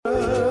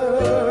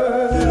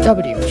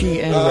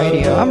WGN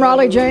Radio. I'm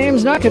Raleigh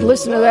James, and I could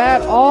listen to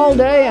that all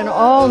day and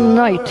all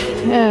night.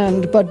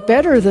 But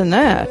better than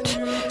that,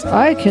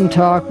 I can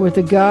talk with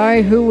the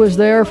guy who was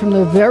there from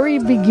the very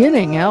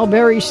beginning,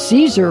 Alberi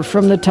Caesar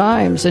from the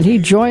Times, and he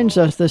joins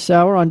us this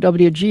hour on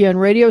WGN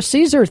Radio.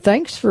 Caesar,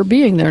 thanks for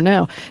being there.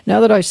 Now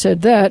that I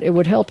said that, it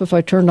would help if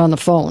I turned on the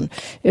phone.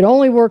 It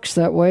only works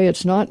that way.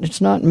 It's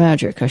not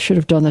magic. I should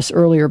have done this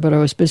earlier, but I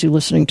was busy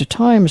listening to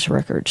Times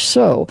records.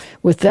 So,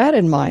 with that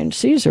in mind,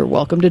 Caesar,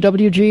 welcome to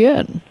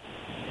WGN.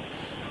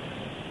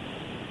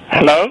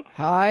 Hello?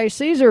 Hi,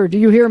 Caesar. Do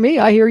you hear me?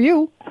 I hear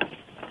you.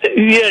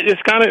 Yeah,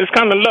 it's kind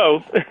of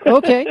low.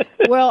 Okay.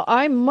 Well,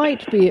 I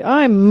might be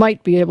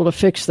able to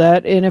fix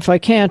that, and if I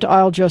can't,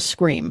 I'll just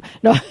scream.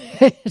 No,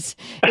 it's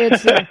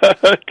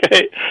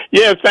okay.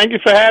 Yeah, thank you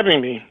for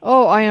having me.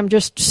 Oh, I am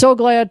just so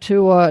glad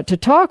to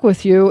talk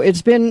with you.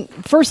 It's been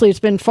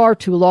far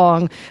too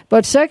long,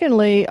 but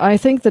secondly, I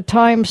think the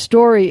Time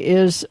story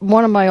is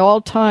one of my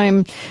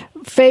all-time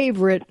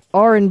favorite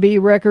R&B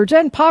records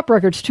and pop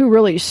records too,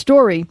 really,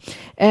 story.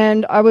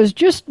 And I was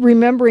just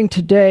remembering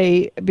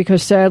today,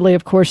 because sadly,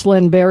 of course,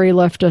 Len Barry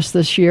left us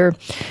this year,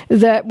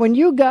 that when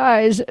you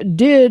guys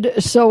did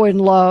So in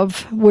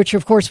Love, which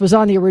of course was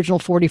on the original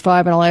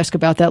 45, and I'll ask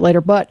about that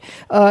later, but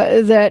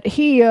that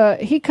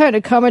he kind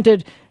of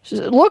commented,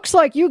 looks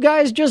like you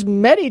guys just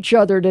met each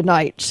other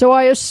tonight. So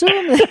I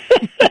assume that...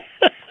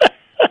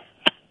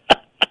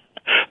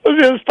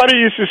 It's funny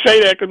you should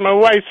say that, because my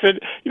wife said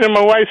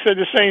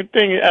the same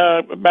thing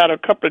about a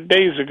couple of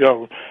days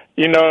ago.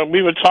 You know,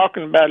 we were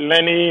talking about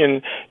Lenny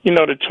and, you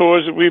know, the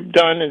tours that we've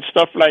done and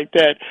stuff like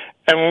that.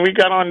 And when we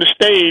got on the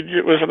stage,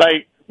 it was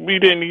like we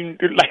didn't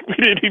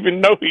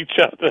even know each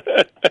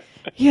other.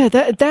 Yeah,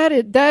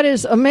 that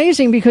is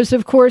amazing, because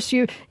of course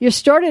you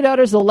started out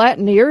as the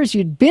Latineers.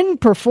 You'd been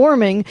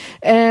performing,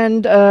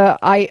 and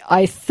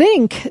I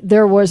think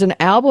there was an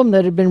album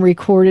that had been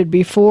recorded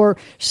before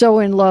So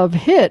in Love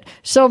hit.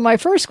 So my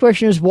first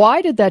question is,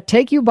 why did that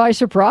take you by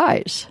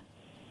surprise?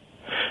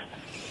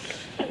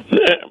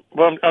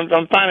 Well,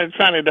 I'm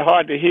finding it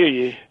hard to hear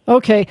you.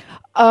 Okay.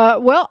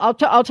 Well,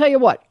 I'll tell you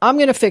what. I'm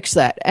going to fix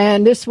that,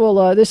 and this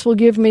will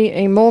give me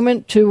a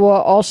moment to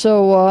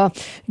also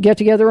get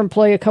together and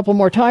play a couple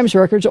more Times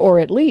records, or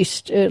at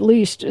least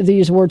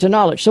these words of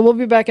knowledge. So we'll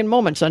be back in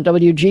moments on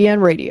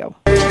WGN Radio.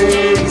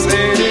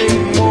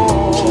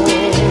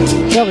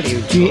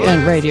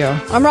 WGN Radio.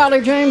 I'm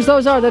Raleigh James.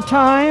 Those are the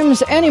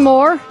Times.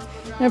 Anymore.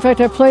 In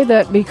fact, I played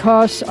that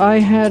because I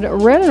had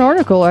read an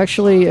article,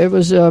 actually, it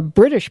was a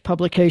British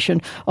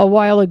publication a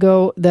while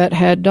ago that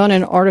had done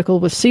an article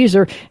with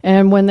Caesar,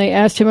 and when they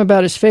asked him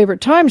about his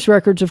favorite Times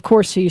records, of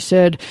course he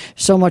said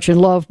So Much in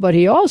Love, but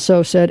he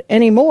also said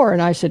Anymore,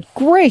 and I said,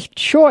 great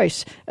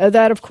choice.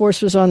 That, of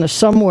course, was on the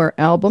Somewhere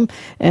album,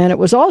 and it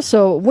was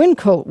also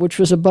Wyncote, which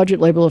was a budget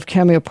label of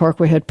Cameo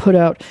Parkway, had put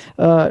out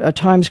a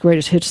Times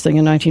Greatest Hits thing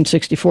in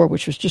 1964,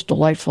 which was just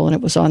delightful, and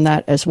it was on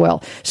that as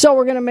well. So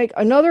we're going to make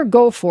another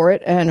go for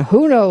it, and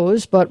who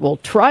knows, but we'll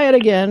try it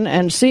again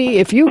and see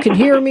if you can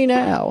hear me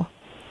now.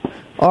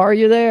 Are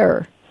you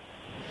there?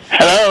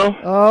 Hello?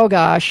 Oh,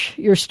 gosh.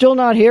 You're still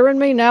not hearing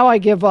me? Now I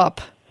give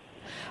up.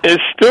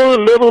 It's still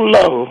a little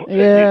low.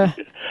 Yeah.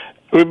 It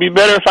would be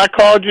better if I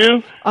called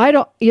you? I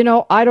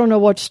don't know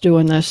what's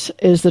doing this,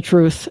 is the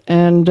truth.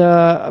 And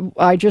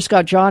I just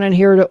got John in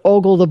here to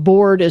ogle the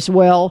board as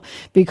well,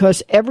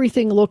 because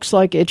everything looks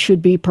like it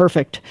should be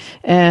perfect.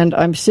 And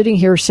I'm sitting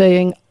here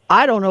saying,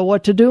 I don't know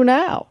what to do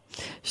now.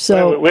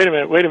 So wait a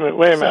minute.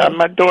 So,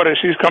 my daughter,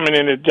 she's coming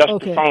in to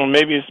adjust the phone.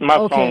 Maybe it's my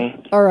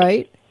phone. All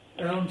right.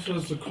 Adam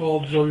says to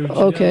call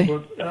WGN,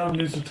 but Adam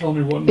needs to tell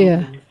me what number.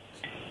 Yeah.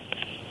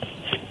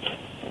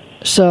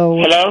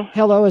 So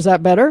hello, is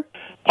that better?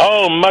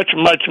 Oh, much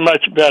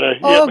better.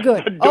 Oh, yeah,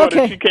 good. My daughter,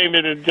 okay. She came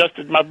in and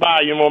adjusted my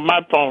volume on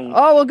my phone.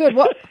 Oh, well, good.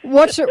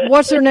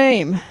 What's her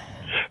name?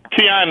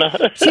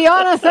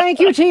 Tiana, thank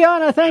you,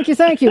 Tiana.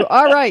 Thank you.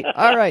 All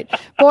right.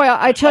 Boy,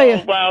 I tell you.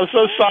 Oh, wow, I'm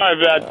so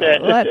sorry about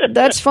that.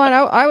 That's fine.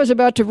 I was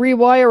about to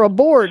rewire a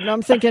board, and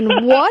I'm thinking,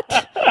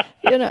 what?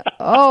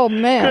 Oh,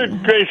 man.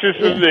 Good gracious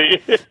of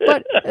me.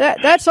 But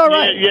that's all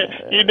right.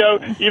 Yeah. You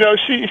know,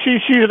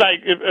 she's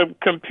like a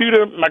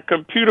computer, my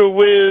computer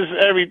whiz,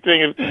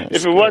 everything.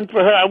 If it wasn't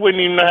for her, I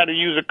wouldn't even know how to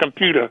use a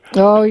computer.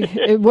 Oh,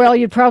 well,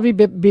 you'd probably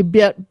be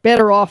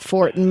better off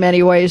for it in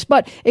many ways.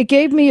 But it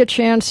gave me a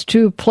chance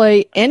to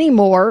play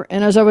Anymore,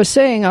 and as I was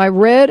saying, I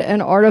read an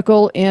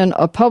article in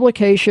a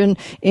publication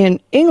in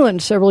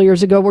England several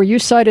years ago where you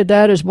cited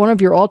that as one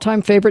of your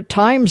all-time favorite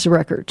Times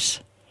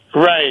records.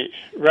 Right,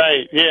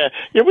 yeah.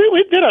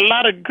 We did a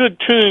lot of good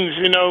tunes,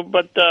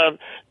 but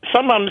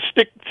some of them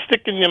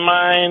stick in your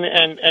mind,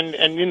 and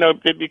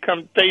they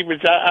become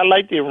favorites. I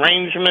like the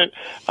arrangement.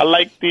 I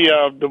like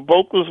the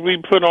vocals we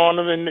put on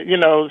them,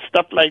 and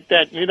stuff like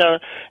that.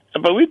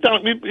 But we've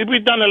done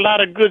a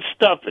lot of good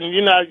stuff, and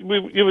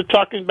you were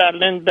talking about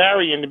Len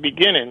Barry in the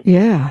beginning.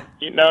 Yeah.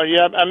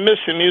 I miss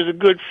him. He was a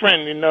good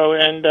friend,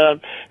 and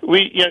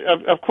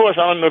of course,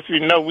 I don't know if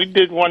you know, we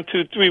did 1,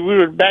 2, 3. We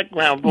were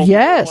background vocals.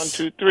 Yes.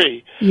 1, 2,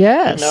 3.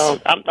 Yes.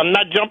 I'm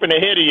not jumping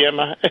ahead of you, am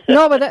I?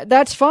 No, but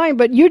that's fine.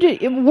 But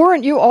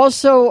weren't you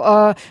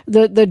also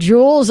the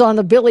Jewels on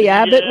the Billy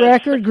Abbott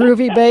record,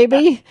 Groovy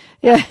Baby?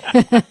 Yeah.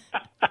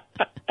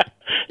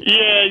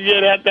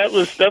 Yeah, that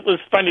was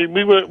funny.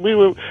 We were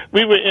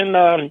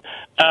in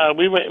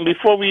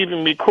before we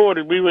even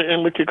recorded. We were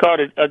in what you call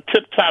a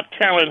Tip Top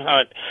Talent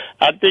Hunt.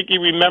 I think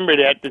you remember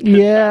that. The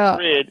Tip Top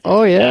Red.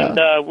 Oh yeah.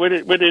 And what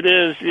it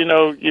is, you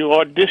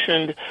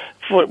auditioned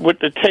with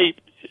the tape.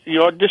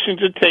 You auditioned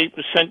the tape,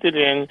 sent it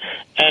in,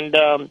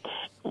 and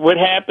what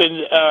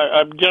happened?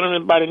 A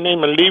gentleman by the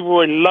name of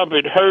Leroy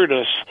Lovett heard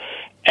us.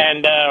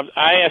 And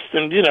I asked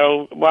him,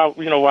 while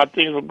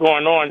things were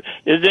going on,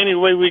 is there any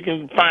way we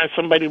can find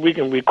somebody we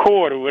can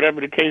record or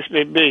whatever the case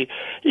may be?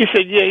 He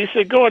said, yeah. He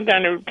said, go on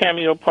down to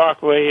Cameo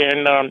Parkway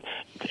and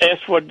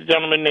ask for a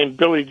gentleman named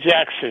Billy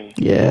Jackson.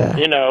 Yeah.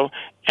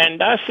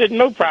 And I said,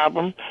 no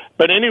problem.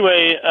 But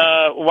anyway,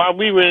 while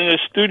we were in the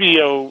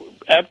studio,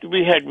 after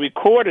we had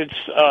recorded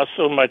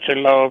So Much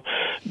in Love,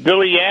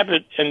 Billy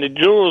Abbott and the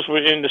Jewels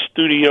were in the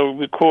studio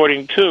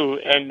recording too,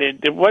 and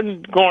it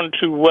wasn't going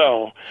too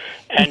well.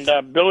 And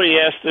Billy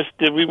asked us,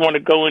 did we want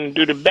to go in and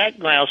do the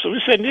background? So we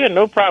said, yeah,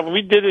 no problem.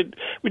 We did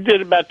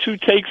about 2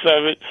 takes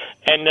of it,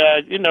 and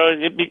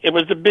it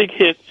was a big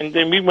hit. And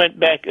then we went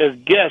back as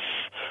guests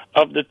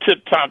of the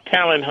Tip Top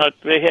Talent Hunt.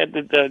 They had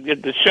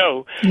the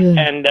show,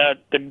 and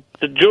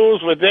the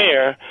Jewels were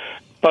there.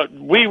 But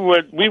we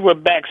were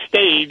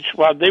backstage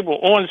while they were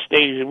on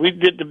stage, and we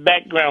did the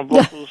background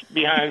vocals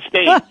behind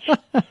stage.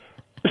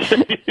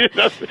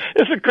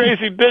 It's a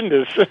crazy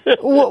business.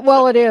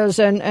 Well, it is,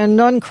 and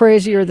none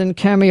crazier than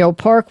Cameo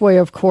Parkway,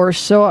 of course.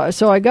 So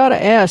I got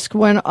to ask,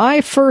 when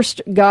I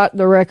first got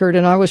the record,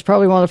 and I was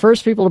probably one of the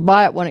first people to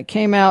buy it when it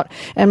came out,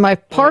 and my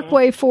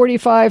Parkway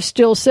 45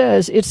 still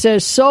says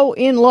 "So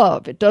in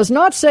Love." It does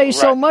not say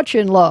So Much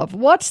in Love.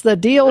 What's the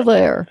deal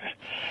there?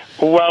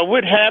 Well,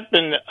 what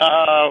happened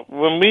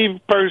when we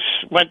first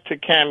went to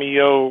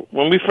Cameo,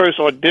 when we first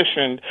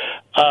auditioned,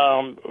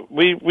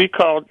 we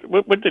called,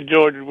 when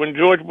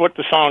George brought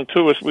the song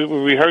to us, we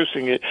were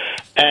rehearsing it,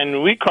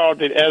 and we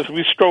called it As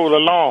We Stroll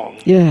Along.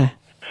 Yeah.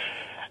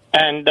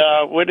 And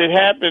what had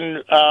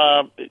happened,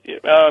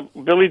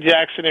 Billy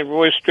Jackson and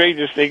Roy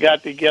Stratus, they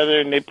got together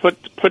and they put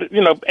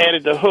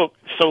added the hook,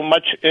 So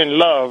Much in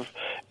Love.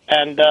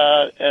 And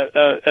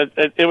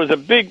it was a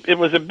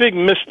big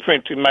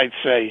misprint, you might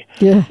say.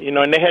 Yeah.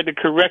 And they had to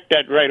correct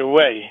that right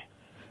away.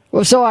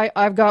 Well, so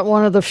I've got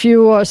one of the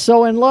few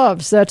So in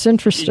Loves. That's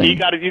interesting. You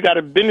got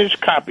a vintage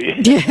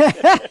copy.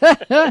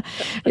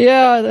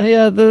 Yeah,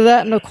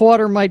 that and a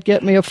quarter might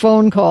get me a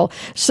phone call.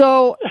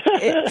 So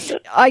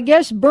I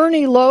guess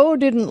Bernie Lowe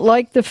didn't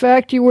like the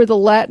fact you were the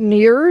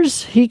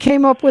Latineers. He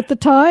came up with the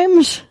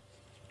times.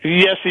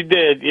 Yes, he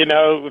did,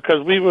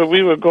 because we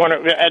were going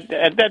at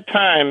that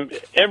time,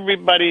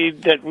 everybody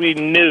that we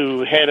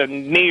knew had a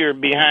near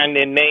behind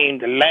their name,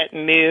 the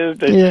Latineers,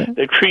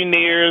 the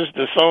Creeneers,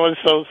 the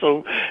so-and-so.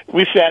 So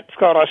we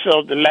called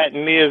ourselves the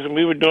Latineers, and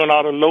we were doing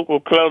all the local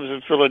clubs in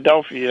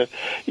Philadelphia,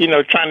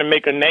 trying to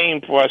make a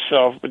name for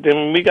ourselves. But then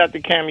when we got to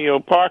Cameo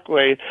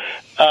Parkway,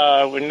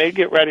 when they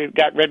got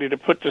ready to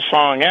put the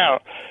song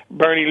out,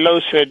 Bernie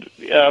Lowe said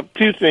a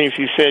few things.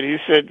 He said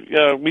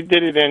we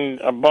did it in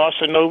a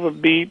bossa nova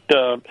beat.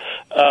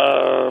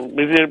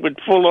 We did it with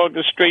full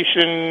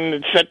orchestration,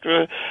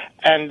 etc.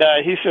 And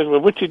he said,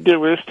 well, what you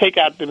do is take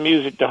out the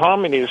music. The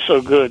harmony is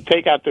so good.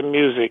 Take out the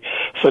music.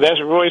 So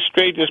that's Roy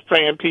Stratus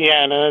playing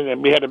piano,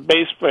 and we had a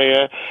bass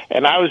player,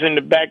 and I was in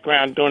the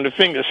background doing the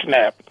finger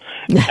snap.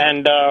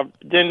 And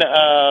then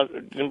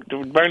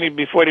Bernie,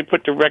 before they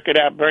put the record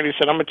out, Bernie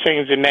said, I'm going to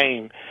change the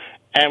name.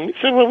 And we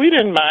said, well, we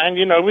didn't mind.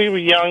 We were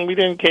young. We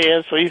didn't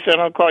care. So he said,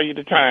 I'll call you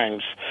the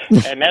Times.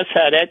 And that's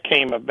how that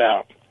came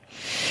about.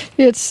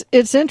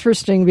 It's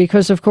interesting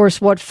because, of course,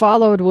 what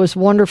followed was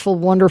Wonderful,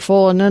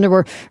 Wonderful, and then there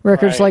were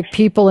records like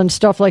People and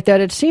stuff like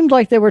that. It seemed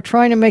like they were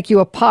trying to make you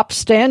a pop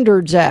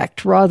standards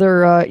act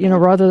rather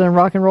than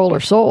rock and roll or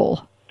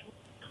soul.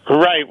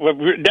 Right. Well,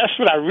 that's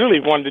what I really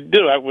wanted to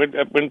do.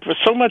 When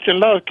So Much in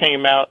Love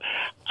came out,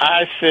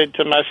 I said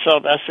to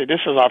myself, this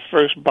is our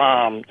first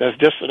bomb. That's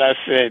just what I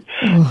said.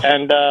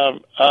 And on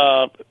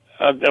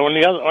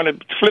the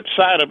flip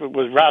side of it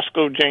was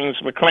Roscoe James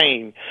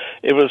McClain.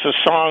 It was a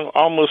song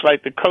almost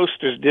like the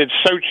Coasters did,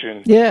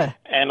 Searching. Yeah.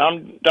 And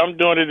I'm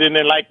doing it, and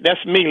then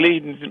that's me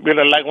leading,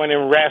 really like one of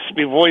them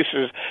raspy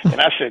voices. And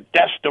I said,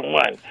 that's the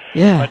one.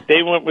 Yeah. But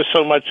they went with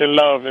So Much in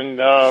Love, and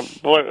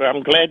boy,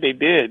 I'm glad they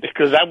did,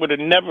 because I would have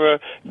never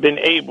been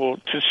able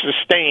to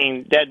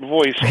sustain that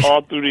voice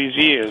all through these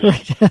years.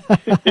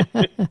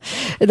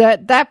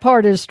 That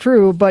part is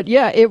true, but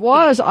yeah, it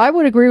was. I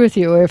would agree with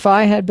you. If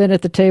I had been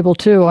at the table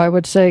too, I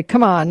would say,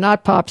 come on,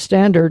 not pop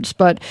standards,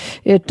 but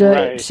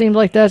it seemed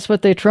like that's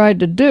what they tried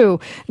to do.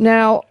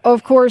 Now,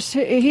 of course,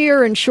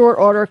 here in short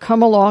order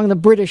come along the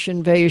British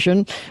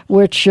invasion,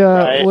 which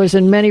was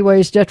in many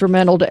ways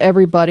detrimental to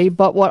everybody.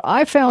 But what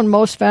I found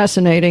most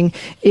fascinating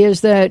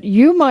is that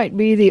you might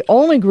be the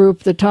only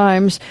group, the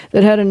Times,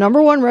 that had a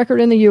number one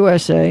record in the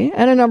USA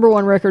and a number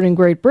one record in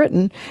Great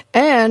Britain,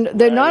 and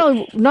they not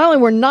only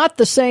were not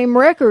the same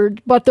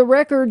record, but the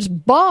records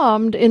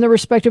bombed in the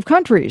respective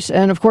countries.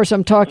 And of course,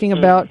 I'm talking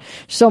about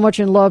So Much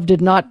in Love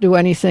did not do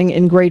anything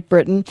in Great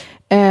Britain.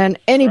 And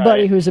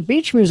anybody who's a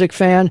beach music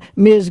fan,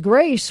 Ms.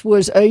 Grace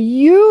was a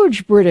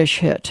huge British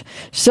hit.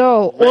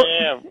 So,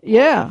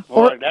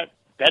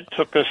 that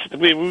took us.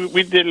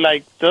 We did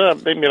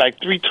maybe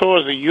like 3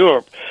 tours of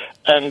Europe.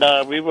 And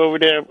we were over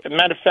there. As a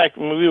matter of fact,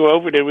 when we were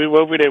over there with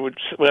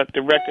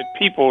the record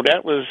People.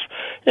 That was,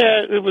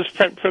 it was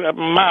a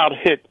mild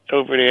hit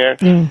over there.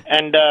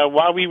 And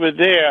while we were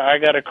there, I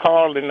got a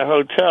call in the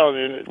hotel,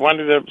 and one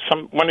of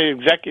the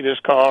executives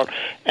called,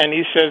 and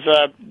he says,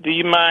 "Do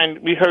you mind?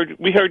 We heard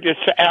this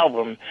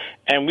album,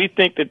 and we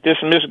think that this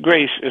Miss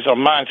Grace is a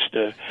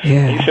monster."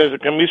 Yeah. He says,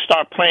 "Can we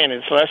start playing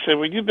it?" So I said,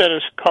 "Well, you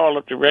better call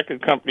up the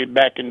record company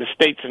back in the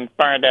States and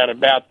find out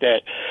about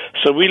that."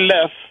 So we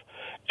left.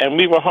 And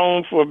we were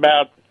home for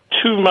about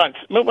 2 months,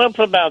 well,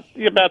 for about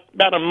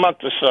a month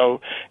or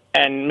so,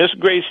 and Miss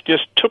Grace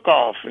just took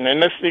off. And the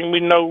next thing we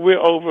know,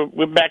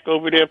 we're back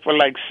over there for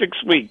like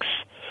 6 weeks.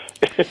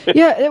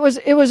 Yeah, it was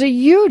a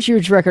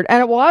huge record, and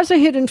it was a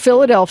hit in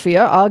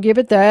Philadelphia. I'll give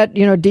it that.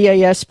 You know,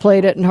 DAS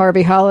played it and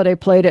Harvey Holiday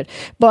played it.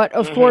 But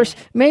of course,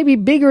 maybe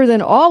bigger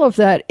than all of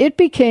that, it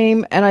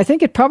became, and I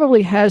think it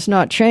probably has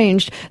not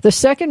changed, the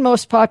second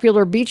most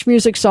popular beach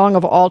music song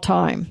of all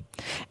time.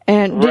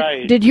 And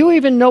did you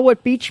even know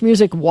what beach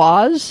music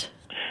was?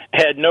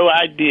 Had no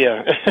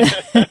idea.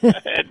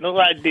 Had no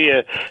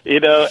idea,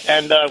 you know.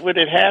 And what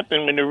had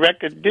happened when the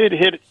record did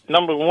hit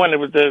number one, it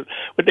was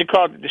what they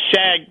called it, the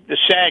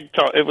shag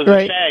tone. It was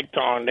a shag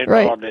tone, they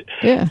called it.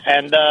 Yeah.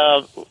 And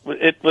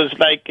it was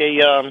like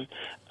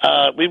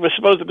we were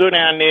supposed to go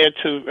down there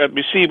to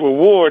receive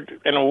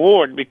an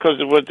award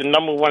because it was the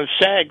number one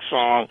shag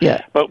song.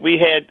 Yeah. But we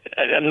had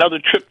another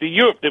trip to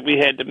Europe that we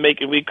had to make,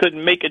 and we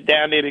couldn't make it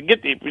down there to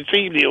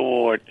receive the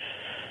award.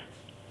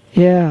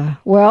 Yeah,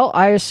 well,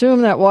 I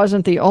assume that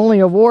wasn't the only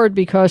award,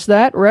 because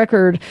that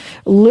record,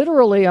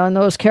 literally on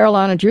those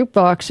Carolina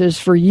jukeboxes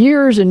for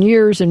years and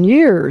years and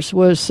years,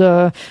 was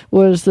the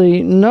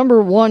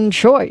number one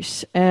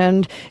choice.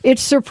 And it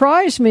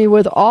surprised me,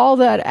 with all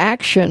that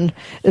action,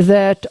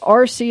 that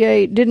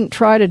RCA didn't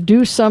try to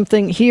do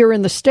something here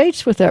in the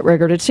States with that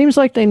record. It seems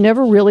like they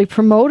never really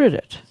promoted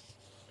it.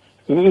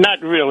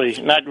 Not really.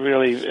 And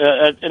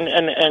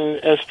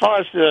as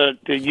far as the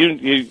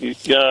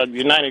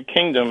United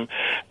Kingdom,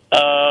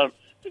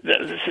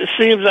 it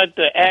seems like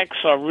the acts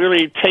are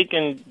really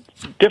taken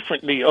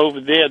differently over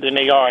there than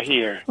they are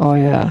here. Oh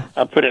yeah,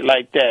 I'll put it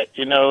like that,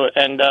 you know.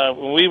 And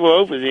when we were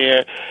over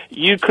there,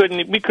 we couldn't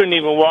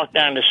even walk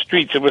down the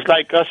streets. It was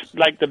like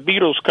the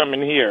Beatles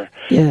coming here,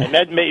 and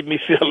that made me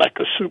feel like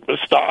a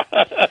superstar.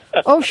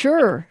 Oh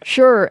sure,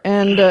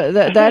 and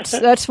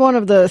that's one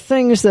of the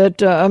things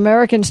that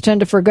Americans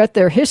tend to forget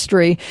their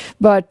history.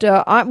 But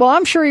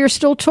I'm sure you're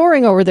still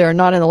touring over there.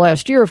 Not in the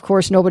last year, of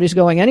course. Nobody's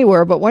going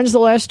anywhere. But when's the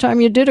last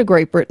time you did a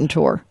Great Britain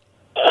tour?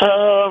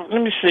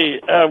 Let me see.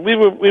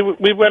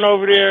 We went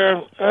over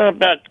there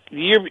about the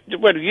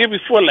year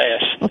before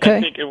last. Okay.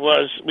 I think it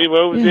was. We were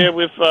over there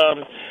with. We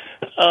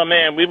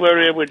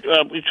were there with.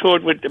 We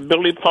toured with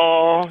Billy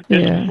Paul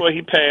just before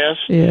he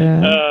passed.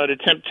 Yeah. The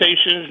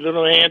Temptations,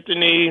 Little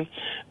Anthony.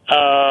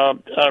 Oh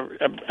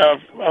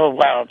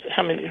wow!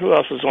 Who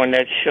else was on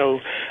that show?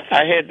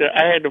 I had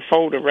the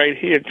folder right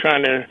here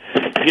trying to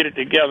get it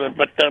together.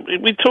 But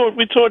we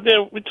toured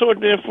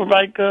there for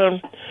like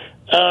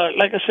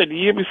I said, the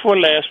year before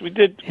last, we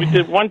did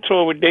one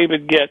tour with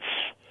David Getz.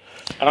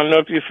 I don't know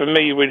if you're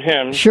familiar with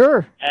him.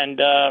 Sure. And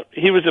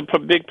he was a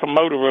big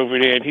promoter over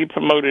there, and he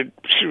promoted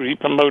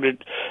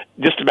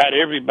just about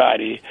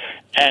everybody.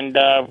 And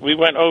we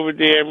went over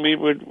there, and we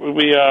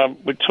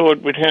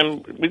toured with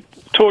him. We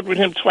toured with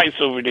him twice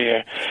over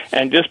there.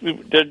 And just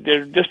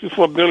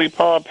before Billy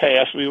Paul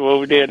passed, we were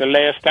over there the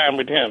last time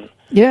with him.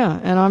 Yeah,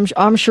 and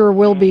I'm sure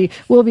we'll be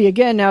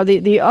again. Now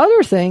the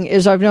other thing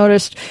is, I've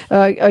noticed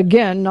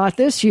again, not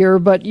this year,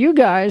 but you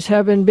guys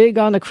have been big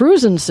on the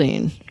cruising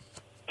scene.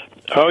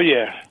 Oh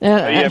yeah,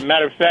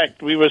 Matter of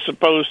fact, we were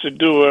supposed to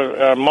do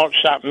a Malt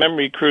Shop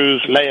Memory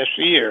Cruise last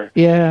year.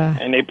 Yeah,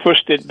 and they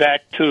pushed it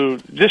back to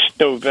this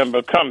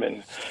November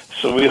coming.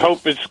 So we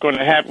hope it's going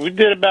to happen. We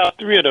did about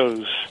 3 of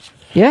those.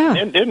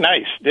 Yeah, they're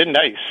nice.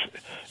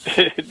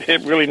 They're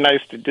really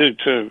nice to do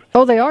too.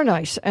 Oh, they are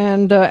nice,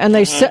 and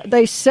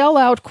they sell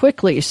out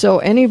quickly. So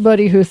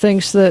anybody who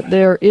thinks that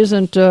there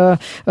isn't a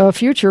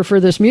future for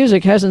this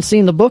music hasn't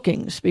seen the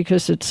bookings,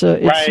 because it's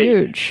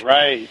huge.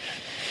 Right.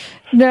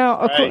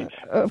 Now,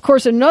 of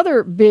course,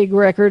 another big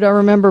record, I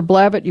remember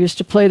Blabbett used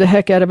to play the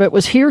heck out of it,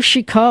 was Here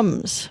She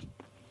Comes.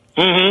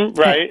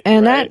 Right.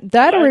 And right.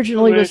 that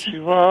originally was.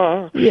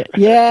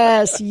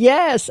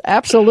 Yes,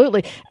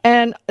 absolutely.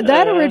 And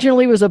that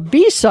originally was a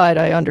B-side,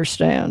 I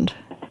understand.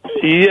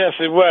 Yes,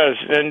 it was.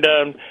 And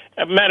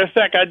as a matter of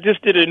fact, I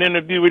just did an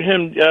interview with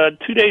him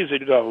 2 days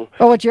ago.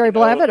 Oh, with Jerry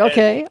Blavat?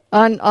 Okay.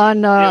 On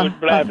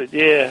Blavat,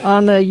 yeah.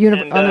 On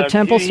the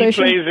Temple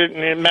Station? He plays it,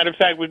 and as a matter of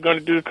fact, we're going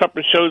to do a couple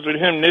of shows with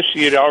him this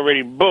year. They're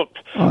already booked.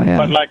 Oh, yeah.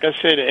 But like I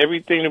said,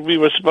 everything that we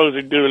were supposed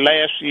to do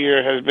last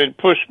year has been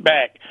pushed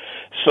back.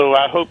 So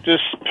I hope this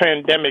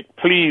pandemic,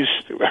 please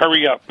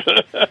hurry up.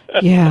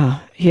 Yeah.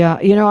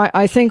 You know,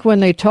 I think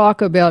when they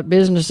talk about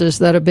businesses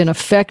that have been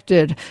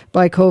affected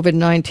by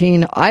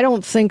COVID-19, I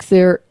don't think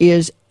there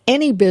is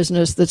any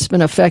business that's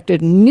been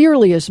affected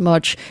nearly as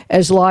much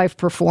as live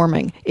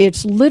performing.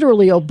 It's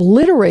literally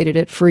obliterated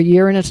it for a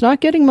year, and it's not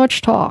getting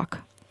much talk.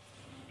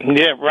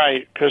 Yeah,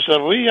 right. Because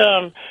we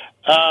had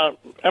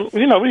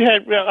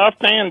our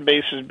fan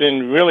base has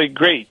been really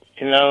great.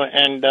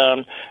 And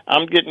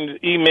I'm getting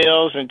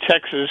emails and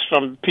texts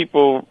from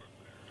people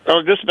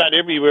just about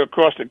everywhere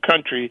across the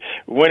country.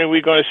 When are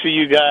we going to see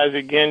you guys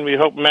again?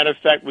 Matter of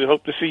fact, we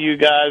hope to see you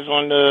guys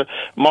on the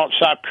Malt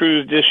Shop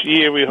Cruise this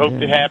year. We hope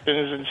it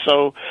happens. And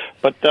so,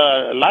 but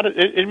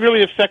it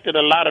really affected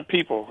a lot of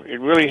people.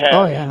 It really has.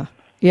 Oh, yeah.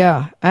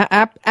 Yeah,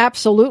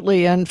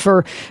 absolutely. And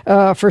for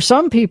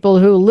some people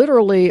who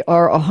literally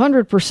are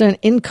 100%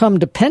 income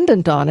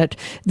dependent on it,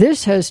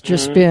 this has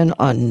just been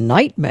a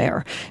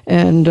nightmare.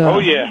 And oh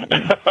yeah.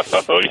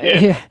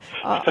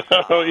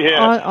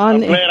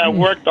 I'm glad I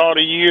worked all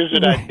the years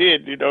that I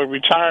did.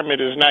 Retirement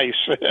is nice.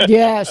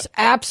 Yes,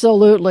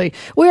 absolutely.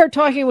 We are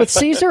talking with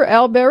Caesar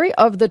Alberry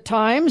of The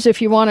Times.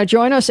 If you want to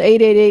join us,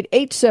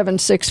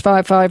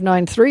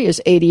 888-876-5593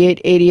 is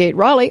 8888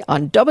 Raleigh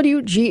on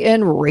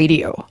WGN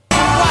Radio.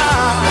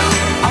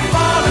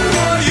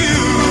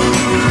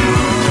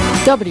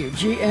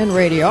 WGN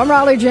Radio. I'm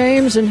Raleigh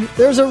James, and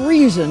there's a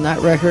reason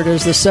that record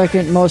is the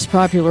second most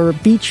popular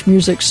beach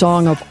music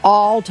song of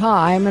all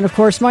time. And, of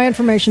course, my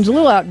information's a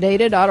little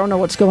outdated. I don't know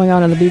what's going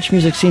on in the beach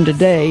music scene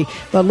today,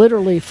 but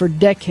literally for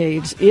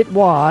decades it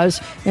was.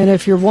 And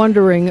if you're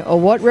wondering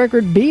what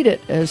record beat it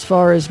as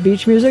far as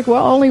beach music,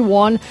 well, only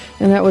one,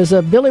 and that was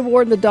Billy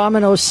Ward and the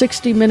Dominoes'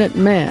 60-Minute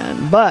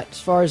Man. But as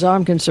far as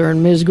I'm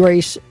concerned, Ms.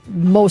 Grace,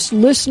 most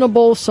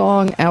listenable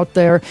song out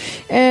there.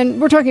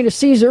 And we're talking to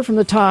Caesar from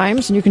The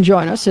Times, and you can join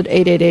us at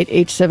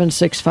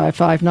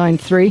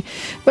 888-876-5593.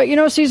 But,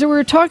 Caesar, we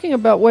were talking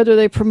about whether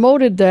they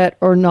promoted that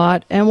or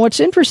not, and what's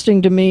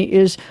interesting to me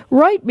is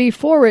right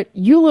before it,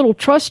 You Little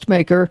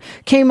Trustmaker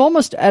came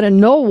almost out of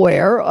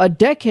nowhere, a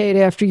decade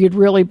after you'd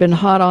really been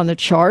hot on the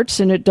charts,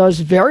 and it does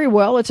very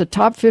well. It's a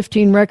top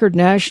 15 record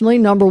nationally,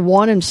 number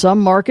one in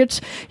some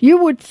markets. You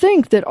would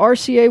think that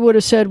RCA would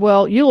have said,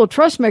 well, You Little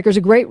Trustmaker's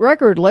a great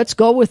record. Let's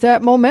go with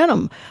that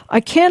momentum. I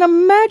can't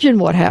imagine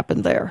what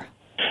happened there.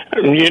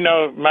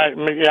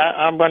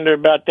 I wonder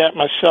about that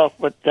myself,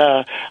 but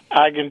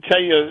I can tell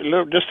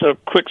you just a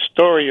quick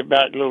story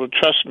about Little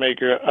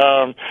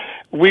Trustmaker.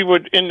 We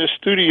were in the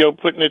studio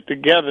putting it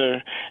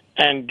together,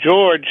 and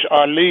George,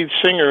 our lead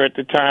singer at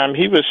the time,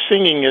 he was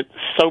singing it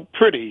so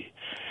pretty.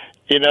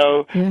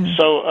 So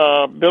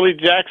Billy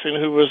Jackson,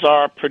 who was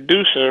our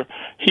producer,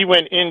 he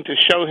went in to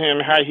show him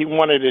how he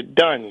wanted it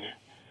done.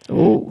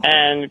 Ooh.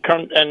 And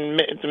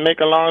to make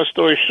a long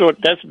story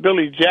short, that's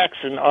Billy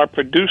Jackson, our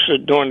producer,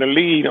 doing the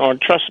lead on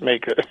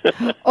Trustmaker.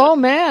 Oh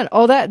man!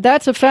 Oh,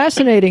 that's a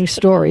fascinating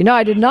story. No,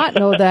 I did not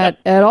know that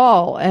at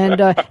all. And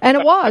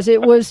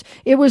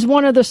it was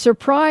one of the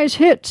surprise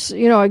hits.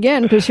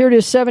 Again, because here it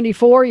is,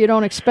 74. You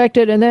don't expect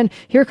it, and then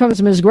here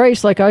comes Ms.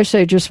 Grace. Like I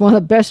say, just one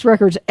of the best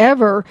records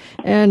ever.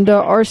 And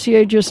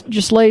RCA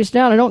just lays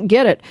down. I don't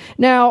get it.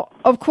 Now,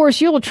 of course,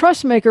 You Little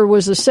Trustmaker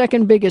was the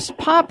second biggest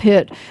pop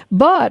hit,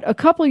 but a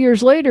couple of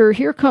years later,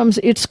 here comes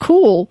It's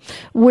Cool,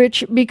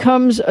 which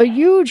becomes a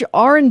huge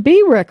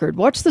R&B record.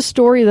 What's the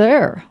story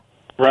there?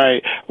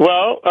 Right.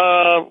 Well,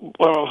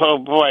 oh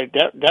boy,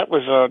 that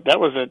was a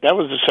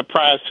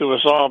surprise to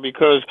us all,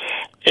 because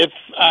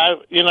I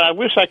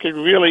wish I could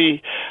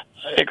really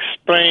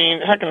explain.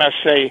 How can I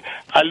say?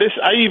 I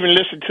even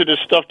listened to the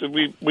stuff that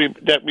we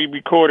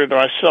recorded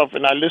ourselves,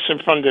 and I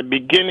listened from the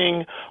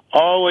beginning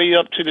all the way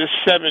up to the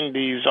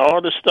 70s. All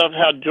the stuff,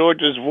 how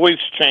George's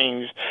voice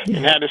changed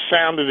and how the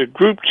sound of the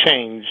group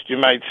changed, you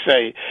might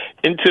say,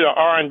 into the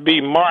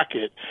R&B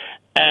market.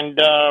 And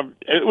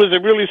it was a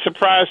really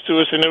surprise to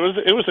us, and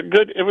it was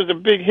a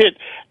big hit.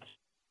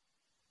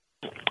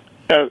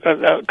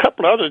 A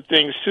couple of other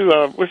things too.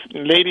 With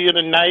Lady of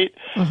the Night,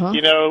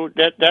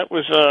 that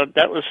was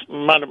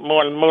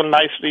more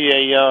nicely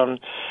a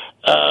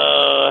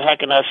how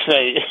can I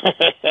say?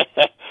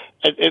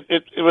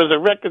 it was a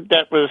record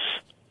that was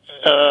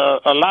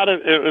a lot of.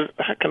 It was,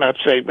 how can I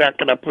say? How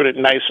can I put it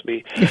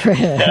nicely?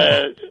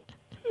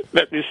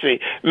 Let me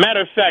see.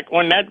 Matter of fact,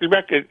 on that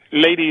record,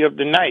 Lady of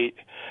the Night.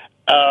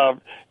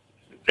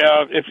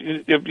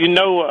 if you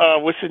know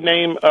what's his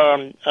name,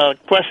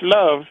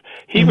 Questlove,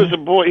 he was a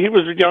boy. He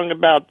was young,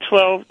 about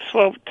 12,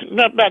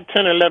 not about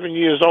 10, 11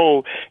 years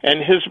old,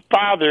 and his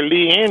father,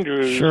 Lee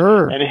Andrews,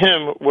 and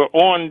him were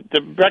on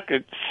the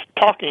records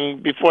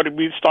talking before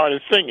we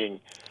started singing.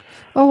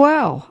 Oh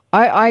wow!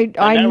 And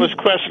that was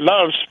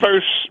Questlove's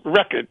first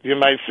record, you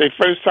might say,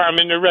 first time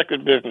in the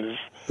record business.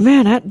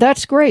 Man,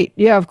 that's great.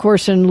 Yeah, of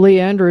course, and Lee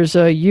Andrews,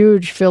 a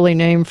huge Philly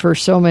name for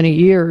so many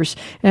years.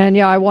 And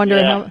yeah, I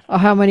wonder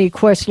how many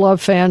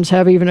Questlove fans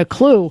have even a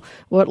clue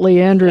what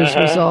Lee Andrews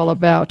was all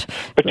about.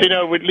 But you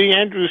know, with Lee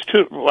Andrews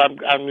too,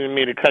 I didn't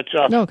mean to cut you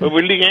off. Okay. But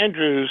with Lee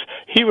Andrews,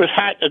 he was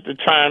hot at the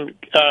time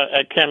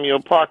at Cameo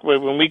Parkway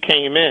when we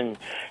came in.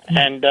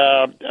 And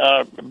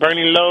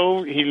Bernie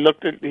Lowe, he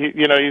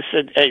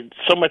said, "Hey,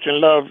 So Much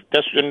in Love,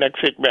 that's your next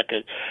hit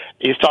record."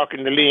 He's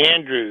talking to Lee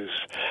Andrews.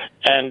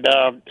 And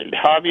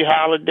Harvey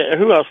Holiday,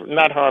 who else?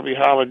 Not Harvey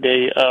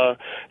Holiday. Oh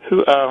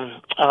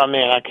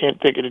man, I can't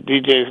think of the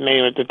DJ's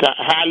name at the time.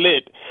 High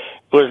Lit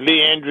was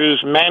Lee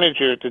Andrews'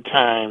 manager at the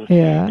time.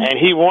 Yeah. And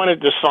he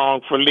wanted the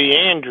song for Lee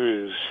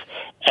Andrews.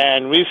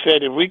 And we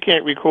said, if we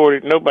can't record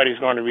it, nobody's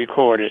going to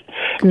record it.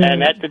 Good.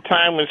 And at the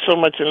time when So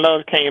Much in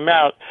Love came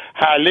out,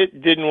 High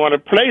Lit didn't want to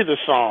play the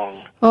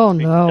song. Oh,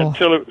 no.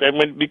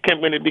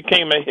 When it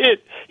became a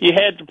hit, you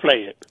had to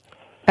play it.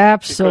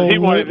 Absolutely. Because he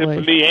wanted it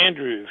for Lee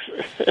Andrews.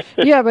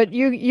 Yeah, but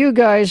you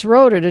guys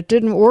wrote it. It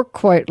didn't work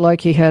quite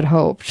like he had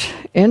hoped.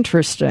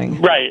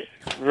 Interesting. Right.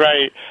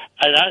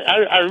 And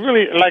I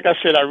really, like I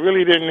said, I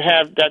really didn't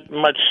have that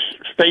much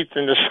faith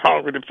in the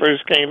song when it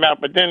first came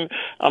out. But then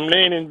I'm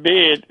laying in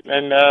bed,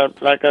 and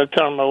like I was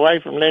telling my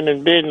wife, I'm laying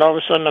in bed, and all of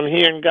a sudden I'm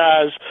hearing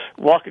guys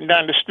walking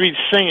down the street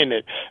singing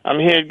it. I'm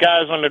hearing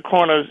guys on the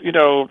corners,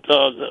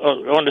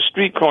 on the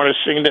street corners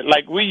singing it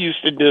like we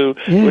used to do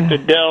with the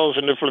Dells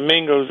and the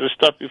Flamingos and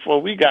stuff before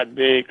we got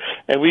big.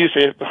 And we used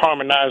to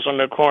harmonize on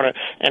the corner.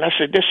 And I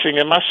said, they're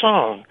singing my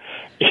song.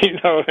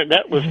 And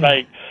that was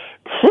like,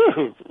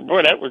 whew,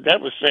 boy, that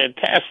was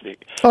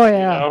fantastic. Oh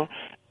yeah,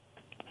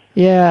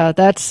 yeah.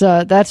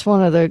 That's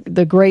one of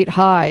the great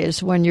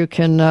highs when you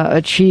can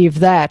achieve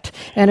that.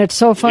 And it's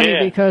so funny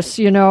because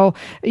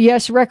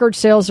yes, record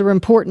sales are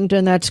important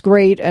and that's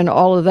great and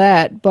all of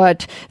that,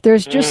 but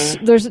there's just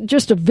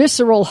a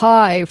visceral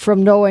high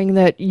from knowing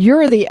that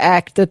you're the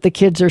act that the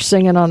kids are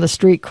singing on the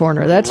street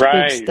corner. That's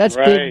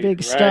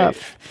big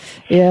stuff.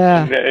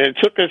 Yeah. And it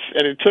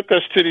took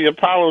us to the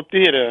Apollo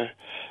Theater.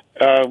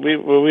 We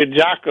were with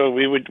Jocko.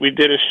 We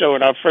did a show,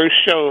 and our first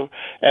show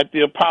at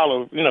the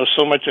Apollo,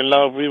 So Much in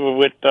Love. We were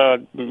with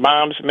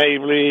Moms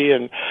Mabley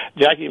and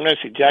Jackie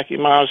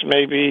Moms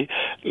Mabley,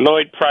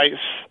 Lloyd Price,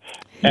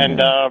 and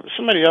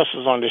somebody else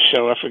was on the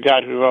show. I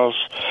forgot who else.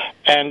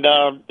 And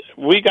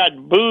we got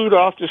booed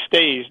off the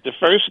stage the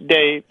first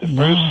day.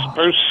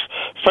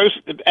 First,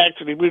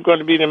 actually, we were going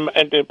to be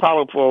at the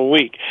Apollo for a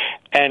week.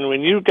 And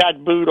when you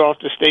got booed off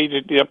the stage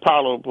at the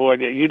Apollo, boy,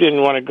 you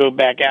didn't want to go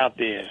back out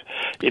there.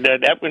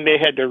 That when they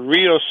had the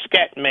real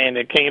scat man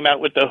that came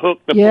out with the hook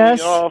to pull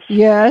you off.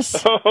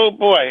 Yes. Oh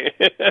boy.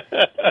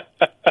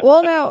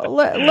 Well, now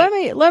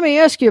let me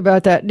ask you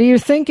about that. Do you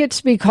think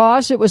it's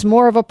because it was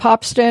more of a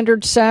pop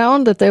standard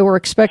sound that they were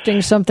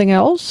expecting something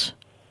else?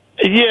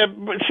 Yeah,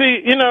 but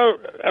see,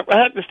 I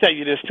have to tell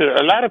you this too.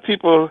 A lot of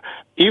people,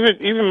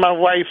 even my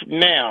wife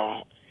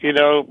now,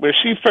 when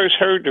she first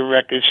heard the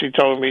record, she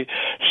told me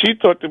she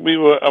thought that we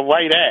were a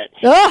white act,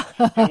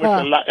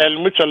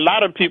 which a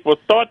lot of people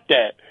thought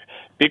that.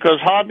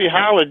 Because Harvey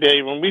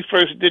Holiday, when we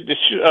first did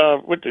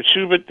with the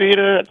Schubert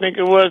Theater, I think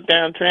it was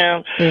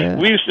downtown,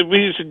 we used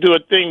to do a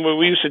thing where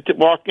we used to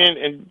walk in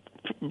and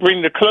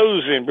bring our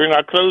clothes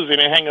in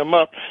and hang them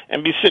up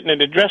and be sitting in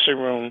the dressing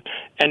room.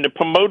 And the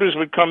promoters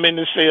would come in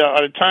and say,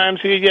 are the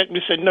Times here yet? And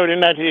we said, no, they're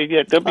not here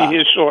yet. They'll be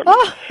here shortly.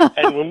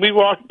 And when we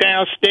walked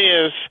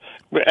downstairs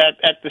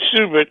at the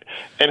Schubert,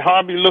 and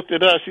Harvey looked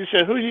at us, he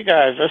said, who are you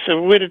guys? I said,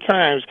 we're the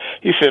Times.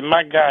 He said,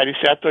 my God. He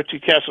said, I thought you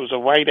cats was a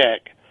white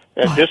act.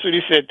 That's what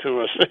he said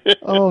to us.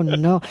 Oh,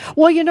 no.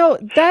 Well,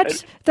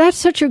 that's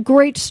such a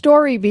great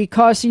story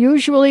because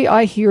usually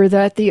I hear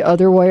that the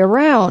other way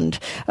around.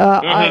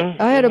 I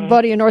had a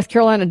buddy in North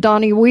Carolina,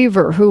 Donnie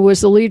Weaver, who was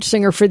the lead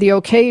singer for The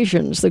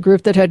Occasions, the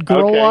group that had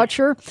Girl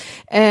Watcher.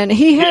 And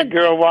he had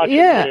Girl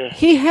Watcher.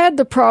 He had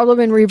the problem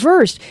in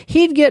reverse.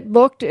 He'd get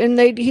booked and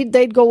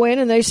they'd go in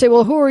and they say,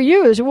 well, who are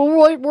you? They say,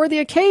 well, we're The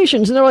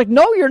Occasions. And they're like,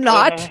 no, you're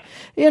not.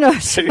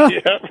 So,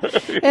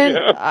 and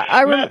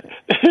I remember...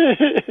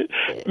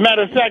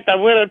 Matter of fact, I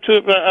went up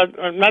to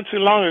not too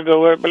long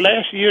ago, but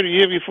last year, the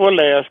year before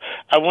last,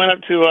 I went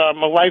up to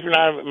my wife and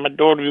I, my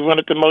daughter. We went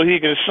up to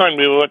Mohegan Sun.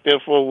 We were up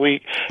there for a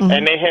week,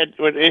 and they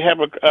have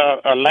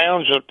a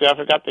lounge up there. I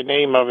forgot the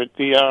name of it.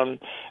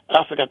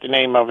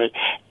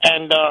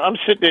 And I'm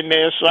sitting in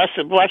there, so I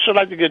said, "Boy, I should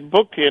like to get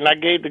booked here." And I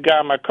gave the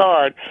guy my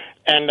card,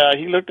 and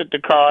he looked at the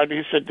card.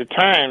 He said, "The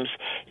Times."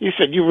 He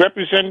said, "You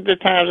represent the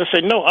Times?" I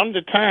said, "No, I'm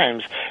the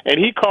Times." And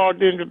he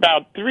called in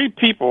about 3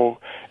 people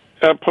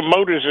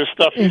promoters and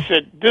stuff. He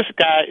said this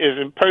guy is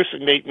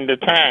impersonating the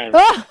Times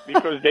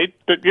because they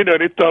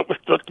thought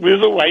we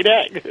was a white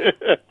act.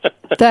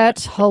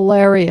 That's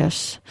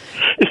hilarious.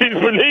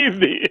 Believe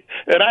me,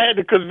 and I had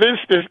to convince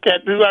this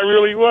cat who I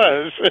really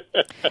was.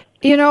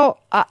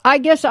 I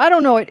guess, I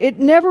don't know, it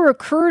never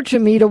occurred to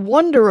me to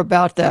wonder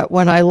about that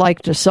when I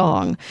liked a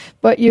song.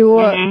 But you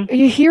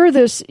hear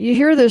this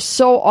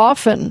so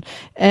often.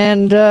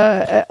 And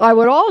I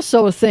would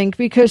also think,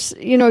 because,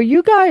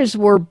 you guys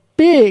were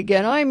big,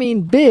 and I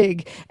mean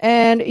big,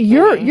 and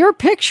your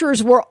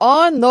pictures were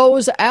on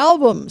those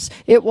albums.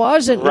 It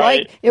wasn't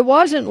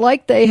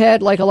like they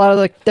had, like a lot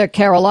of the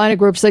Carolina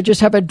groups, they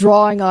just have a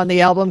drawing on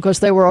the album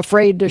because they were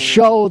afraid to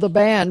show the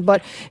band.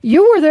 But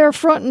you were there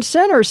front and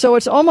center, so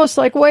it's almost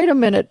like, wait a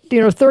minute,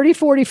 30,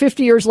 40,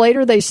 50 years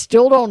later, they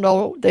still don't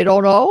know. They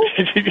don't know?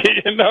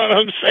 You know what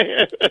I'm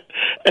saying?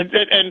 And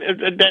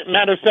that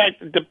matter of fact,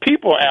 the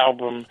People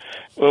album,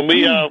 when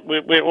we're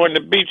on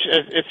the beach,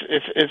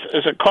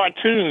 it's a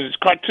cartoon. It's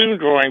cartoon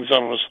drawings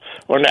of us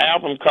on the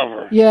album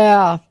cover.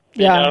 Yeah.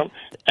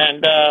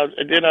 And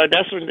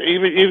that's when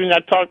even when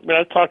I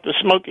talked to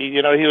Smokey,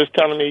 he was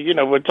telling me,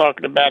 we're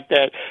talking about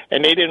that,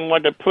 and they didn't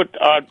want to put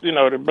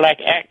the Black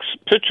Axe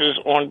pictures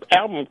on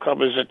album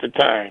covers at the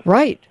time.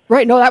 Right.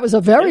 No, that was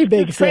a very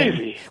big thing.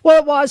 Crazy. Well,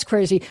 it was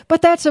crazy,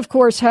 but that's of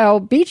course how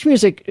beach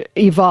music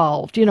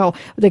evolved.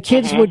 The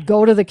kids would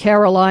go to the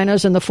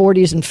Carolinas in the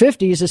 40s and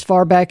 50s, as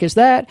far back as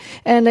that,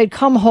 and they'd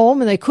come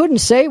home and they couldn't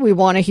say we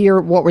want to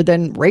hear what were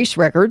then race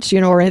records,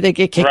 or they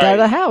get kicked out of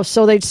the house.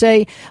 So they'd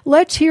say,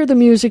 let's hear the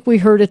music we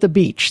heard at the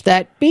beach,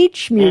 that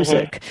beach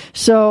music.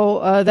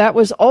 So that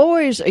was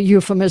always a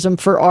euphemism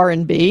for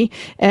R&B.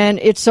 And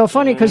it's so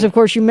funny because, of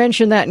course, you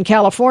mentioned that in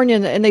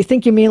California, and they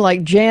think you mean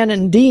like Jan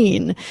and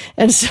Dean.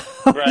 And so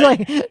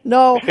like,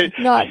 no,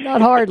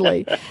 not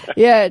hardly.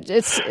 Yeah,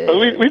 it's...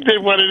 we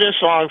did one of their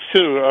songs,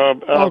 too.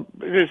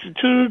 It's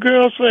Two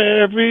Girls for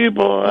Every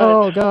Boy.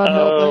 Oh, God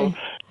help me.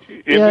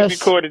 Yes. We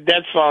recorded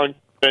that song.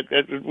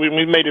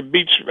 We made a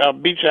beach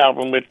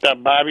album with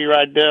Bobby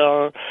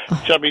Rydell,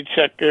 Chubby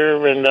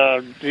Checker, and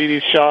Dee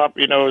Dee Sharp.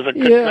 It was a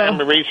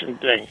collaboration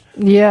thing.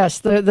 Yes,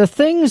 the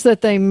things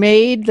that they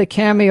made the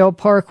Cameo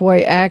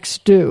Parkway acts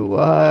do.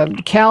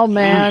 Cal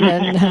Mann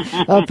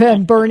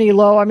and Bernie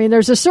Lowe. I mean,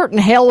 there's a certain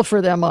hell for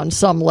them on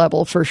some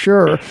level, for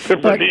sure.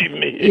 Believe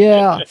me.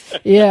 Yeah.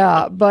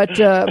 But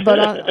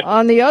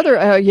on the other,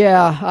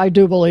 I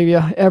do believe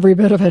you, every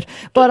bit of it.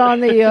 But on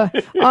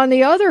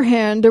the other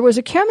hand, there was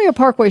a Cameo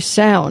Parkway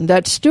sound.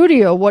 That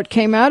studio, what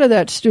came out of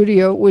that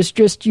studio was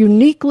just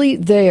uniquely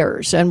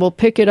theirs, and we'll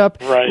pick it up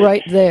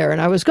right there.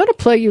 And I was going to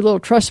play you Little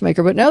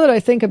Trustmaker, but now that I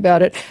think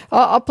about it,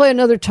 I'll play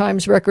another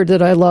Times record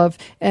that I love,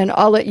 and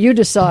I'll let you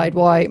decide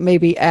why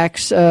maybe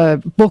acts,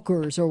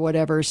 bookers or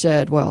whatever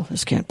said, well,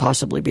 this can't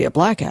possibly be a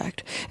black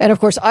act. And of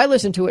course, I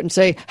listen to it and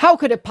say, how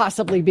could it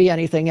possibly be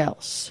anything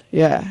else?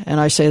 Yeah, and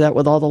I say that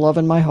with all the love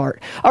in my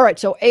heart. All right,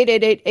 so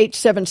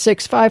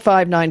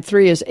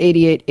 888-876-5593 is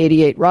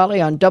 8888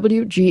 Raleigh on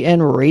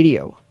WGN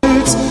Radio.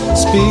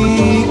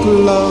 Speak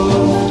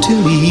love to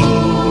me,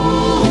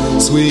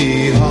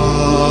 sweetheart.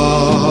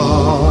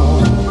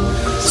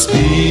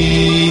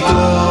 Speak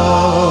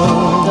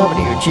love.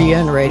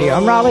 WGN Radio.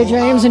 I'm Raleigh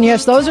James, and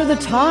yes, those are the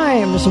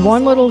Times.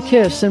 One Little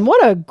Kiss, and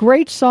what a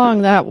great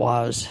song that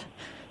was.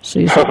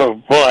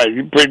 Oh boy,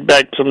 you bring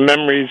back some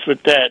memories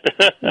with that.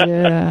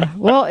 Yeah.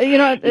 Well,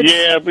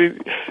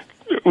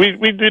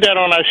 we do that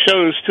on our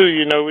shows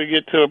too. We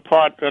get to a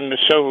part on the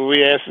show where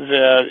we ask,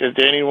 is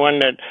there anyone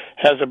that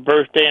has a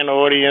birthday in the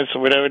audience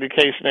or whatever the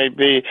case may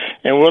be,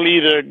 and we'll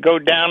either go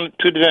down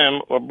to them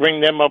or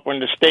bring them up on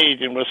the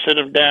stage, and we'll sit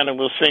them down and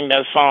we'll sing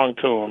that song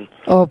to them.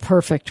 Oh,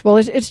 perfect. Well,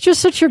 it's just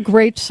such a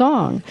great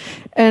song.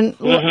 And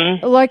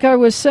like I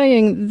was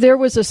saying, there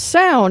was a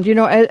sound,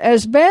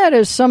 as bad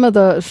as some of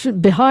the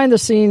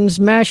behind-the-scenes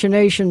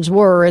machinations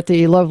were at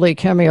the lovely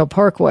Cameo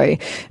Parkway,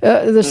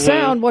 the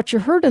sound, what you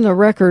heard in the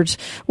records,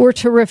 were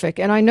terrific.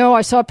 And I know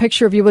I saw a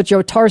picture of you with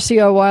Joe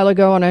Tarsia a while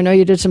ago, and I know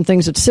you did some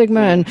things at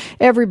Sigma, and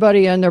everybody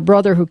and their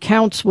brother who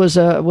counts was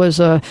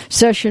a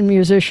session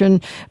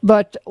musician.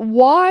 But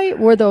why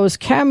were those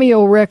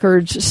Cameo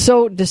records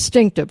so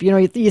distinctive?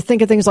 You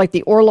think of things like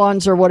the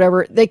Orlons or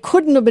whatever. They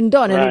couldn't have been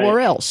done anywhere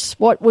else.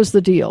 What was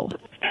the deal?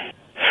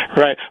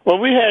 Right. Well,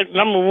 we had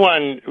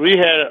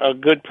a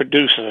good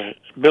producer,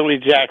 Billy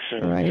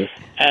Jackson. Right.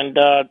 And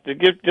to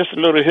give just a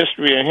little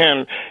history of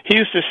him, he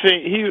used to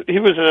sing. He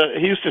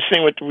used to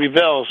sing with the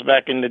Revels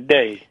back in the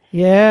day.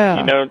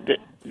 Yeah.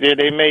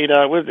 They made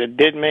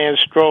Dead Man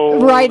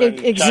Stroll, right?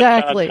 And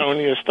exactly.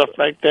 Tony and stuff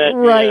like that.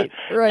 Right.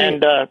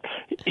 And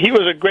he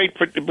was a great.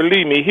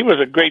 Believe me, he was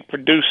a great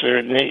producer,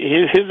 and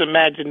his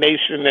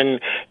imagination and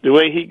the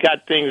way he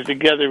got things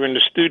together in the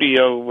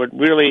studio were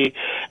really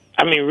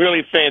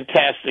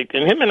fantastic.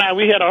 And him and I,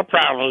 we had our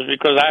problems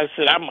because I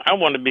said I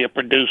want to be a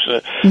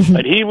producer,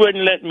 but he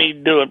wouldn't let me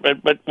do it.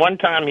 But one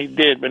time he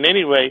did. But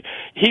anyway,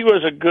 he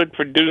was a good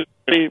producer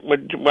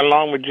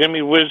along with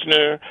Jimmy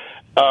Wisner.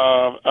 Who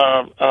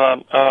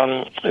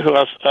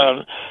else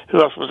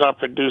was our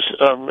producer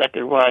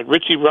record-wise?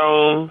 Richie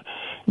Rome,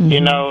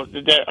 You know,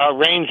 the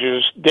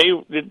arrangers,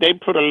 they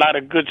put a lot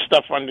of good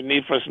stuff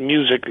underneath us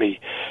musically,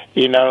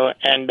 you know,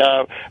 and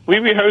we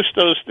rehearsed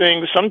those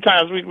things.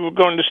 Sometimes we would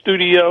go in the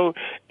studio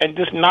and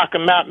just knock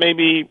them out,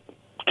 maybe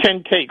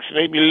 10 takes,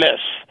 maybe less,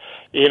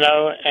 you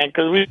know, and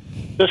because we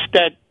just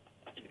that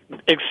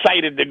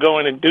excited to go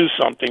in and do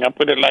something. I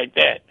put it like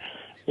that,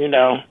 you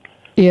know.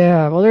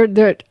 Yeah, well,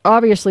 they're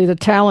obviously the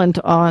talent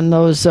on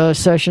those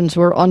sessions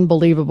were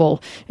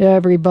unbelievable.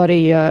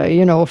 Everybody,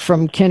 you know,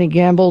 from Kenny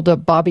Gamble to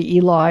Bobby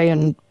Eli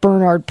and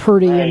Bernard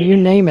Purdie and you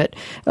name it.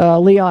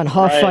 Leon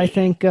Huff, I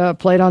think,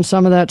 played on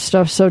some of that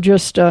stuff. So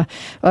just a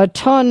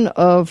ton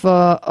of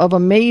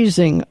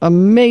amazing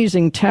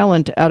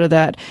talent out of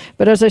that.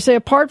 But as I say,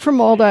 apart from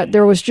all that,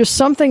 there was just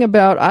something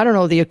about, I don't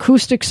know, the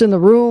acoustics in the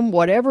room,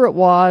 whatever it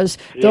was.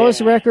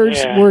 Those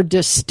records were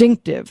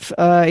distinctive.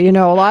 You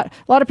know, a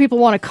lot of people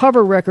want to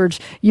cover records.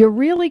 You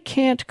really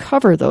can't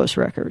cover those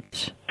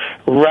records.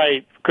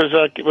 Right. Because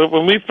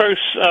when we first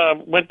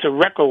went to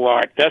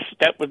Record, that's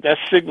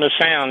Sigma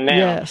Sound now.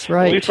 Yes,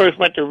 right. When we first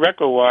went to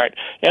Record,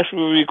 that's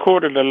where we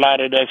recorded a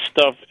lot of that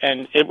stuff,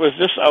 and it was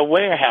just a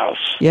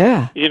warehouse.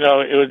 Yeah. You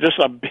know, it was just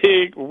a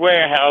big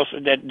warehouse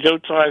that Joe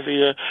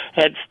Tarzi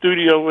had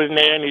studio in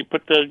there, and he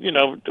put the, you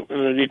know,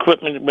 the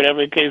equipment,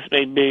 whatever the case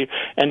may be,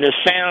 and the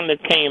sound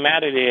that came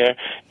out of there,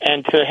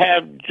 and to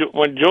have,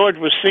 when George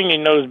was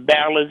singing those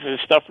ballads and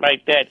stuff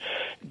like that,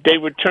 they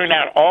would turn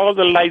out all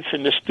the lights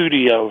in the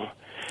studio.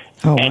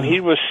 Oh, and he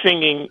was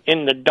singing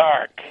in the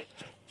dark,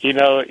 you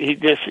know. And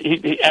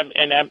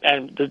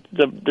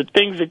the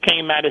things that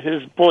came out of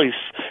his voice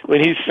when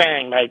he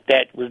sang like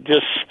that was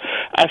just.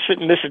 I sit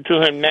and listen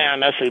to him now,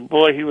 and I say,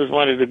 boy, he was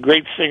one of the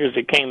great singers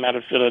that came out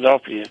of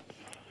Philadelphia.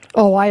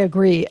 Oh, I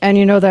agree. And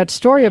you know, that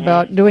story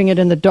about doing it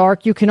in the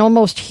dark, you can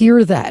almost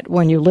hear that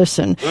when you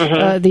listen.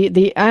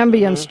 The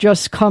ambience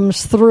just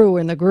comes through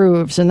in the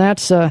grooves, and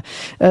that's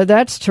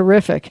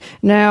terrific.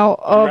 Now,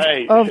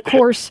 of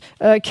course,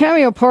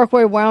 Cameo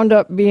Parkway wound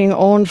up being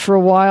owned for a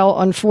while,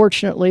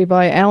 unfortunately,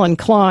 by Alan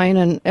Klein,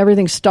 and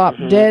everything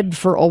stopped dead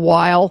for a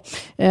while.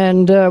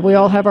 And we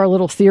all have our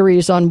little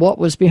theories on what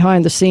was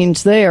behind the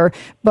scenes there.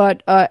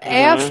 But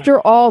after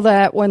all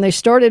that, when they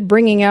started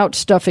bringing out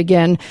stuff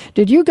again,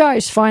 did you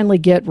guys finally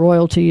get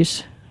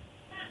royalties?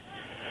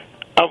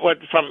 Now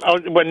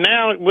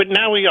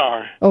we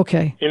are.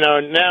 Okay. You know,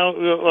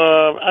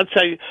 now I'll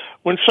tell you,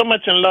 when So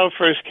Much in Love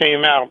first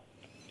came out,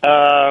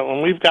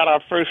 when we've got our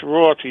first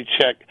royalty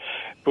check,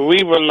 but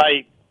we were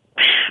like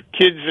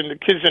kids in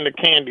the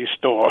candy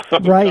store.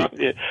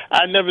 Right.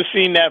 I've never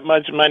seen that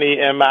much money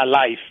in my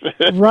life.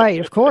 Right,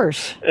 of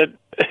course.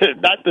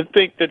 Not to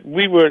think that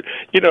we were,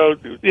 you know,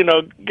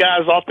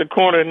 guys off the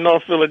corner in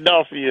North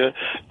Philadelphia,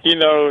 you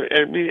know,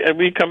 and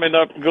we coming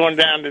up, going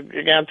down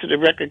to the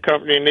record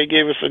company, and they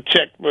gave us a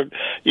check for,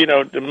 you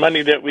know, the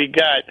money that we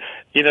got.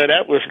 You know,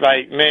 that was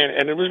like, man,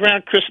 and it was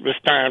around Christmas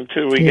time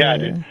too. We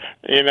got it,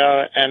 you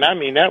know, and I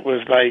mean that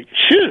was like,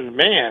 shoo,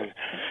 man.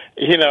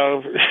 You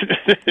know,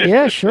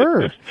 yeah,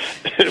 sure. It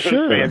was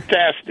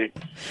fantastic.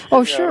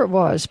 Oh, sure it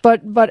was.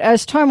 But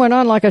as time went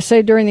on, like I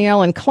say, during the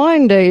Alan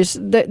Klein days,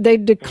 they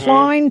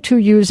declined to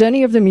use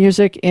any of the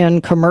music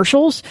in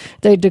commercials.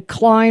 They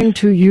declined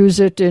to use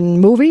it in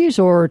movies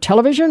or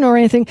television or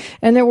anything.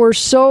 And there were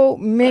so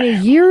many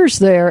years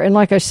there. And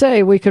like I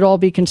say, we could all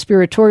be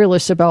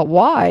conspiratorialists about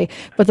why.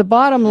 But the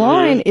bottom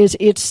line is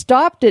it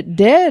stopped it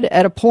dead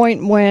at a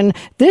point when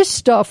this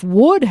stuff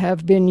would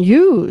have been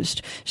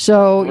used.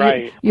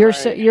 So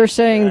you're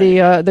saying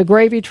the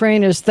gravy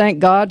train is, thank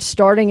God,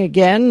 starting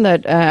again,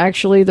 that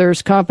actually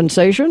there's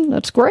compensation?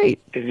 That's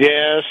great.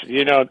 Yes,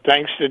 you know,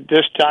 thanks to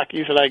disc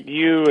jockeys like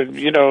you and,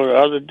 you know,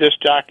 other disc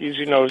jockeys,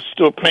 you know,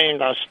 still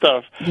playing our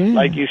stuff.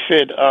 Like you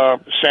said,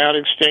 Sound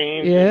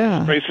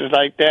Exchange, places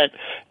like that.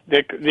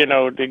 They, you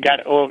know, they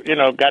got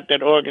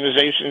that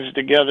organizations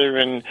together,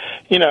 and,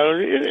 you know,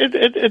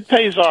 it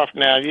pays off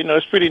now. You know,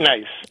 it's pretty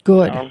nice.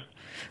 Good.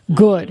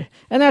 Good.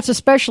 And that's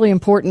especially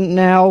important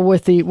now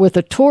with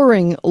the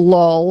touring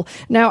lull.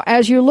 Now,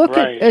 as you look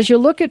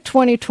at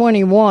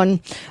 2021,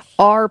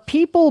 are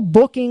people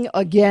booking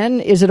again?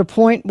 Is it a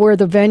point where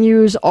the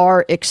venues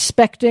are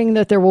expecting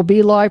that there will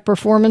be live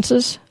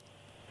performances?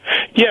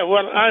 Yeah,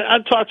 well, I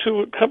talked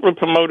to a couple of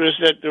promoters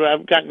that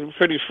I've gotten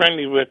pretty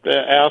friendly with,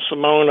 Al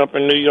Simone up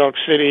in New York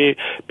City,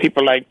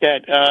 people like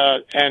that,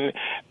 and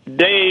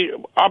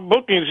our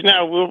bookings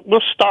now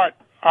we'll start.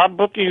 Our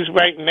bookings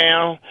right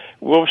now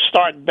will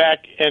start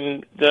back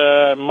in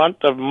the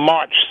month of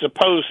March,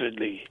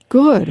 supposedly.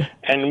 Good.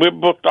 And we're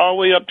booked all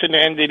the way up to the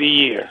end of the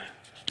year.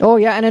 Oh,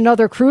 yeah, and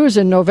another cruise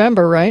in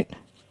November, right?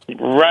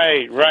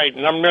 Right.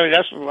 And I'm really,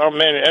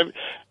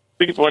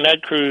 people on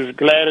that cruise,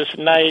 Gladys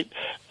Knight,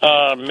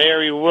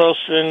 Mary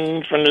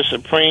Wilson from the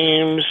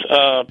Supremes,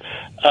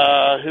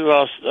 who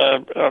else?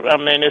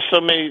 There's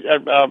so many,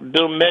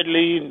 Bill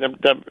Medley,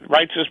 the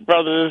Righteous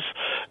Brothers,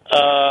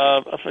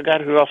 I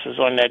forgot who else is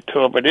on that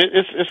tour, but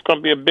it's going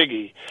to be a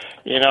biggie,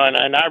 you know,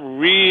 and I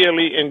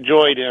really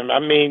enjoyed him. I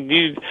mean,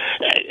 to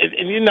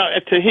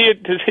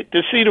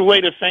see the way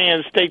the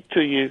fans take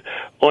to you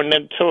on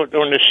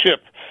the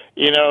ship,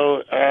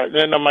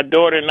 My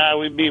daughter and I,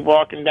 we'd be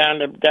walking down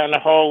the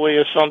hallway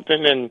or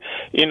something, and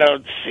these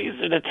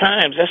are the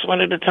times. That's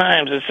one of the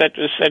times, et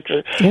cetera, et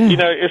cetera.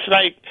 Yeah. It's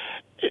like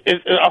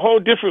it's a whole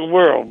different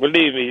world,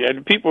 believe me.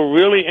 And people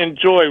really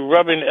enjoy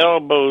rubbing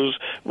elbows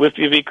with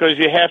you because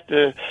you have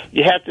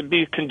to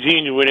be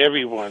congenial with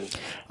everyone.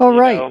 Oh,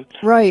 right,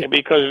 right.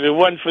 Because if it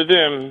wasn't for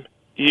them,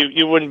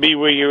 you wouldn't be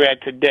where you're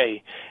at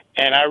today.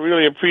 And I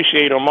really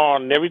appreciate them all.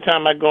 And every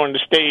time I go on the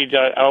stage,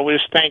 I always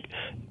thank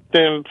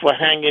them for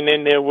hanging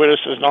in there with us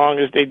as long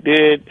as they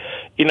did,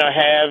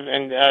 have.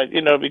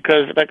 And,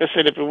 because, like I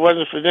said, if it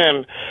wasn't for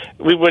them,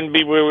 we wouldn't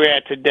be where we're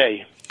at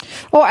today.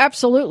 Oh,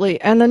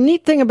 absolutely. And the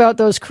neat thing about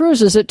those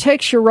cruises, it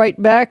takes you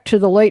right back to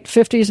the late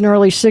 50s and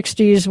early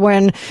 60s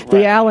when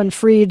the Alan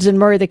Freeds and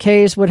Murray the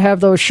K's would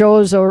have those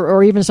shows,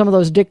 or even some of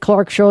those Dick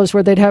Clark shows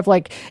where they'd have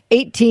like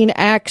 18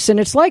 acts. And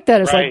it's like that.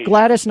 It's like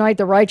Gladys Knight,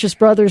 the Righteous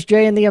Brothers,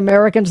 Jay and the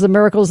Americans, the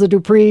Miracles, the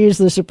Duprees,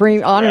 the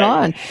Supreme, on and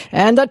on.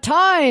 And the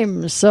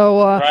Times.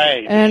 So,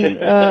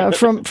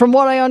 from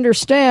what I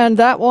understand,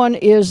 that one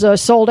is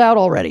sold out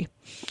already.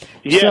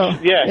 Yes,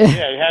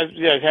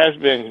 it has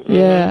been. Mm-hmm.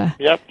 Yeah.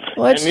 Yep.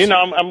 Well, and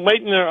I'm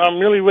waiting. I'm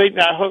really waiting.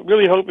 I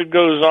really hope it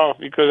goes off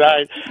because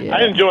I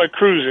enjoy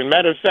cruising.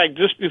 Matter of fact,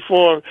 just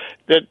before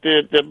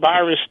the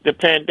virus, the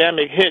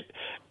pandemic hit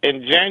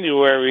in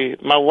January,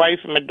 my wife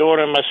and my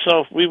daughter and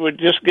myself, we were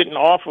just getting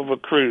off of a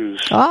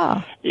cruise.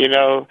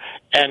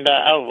 And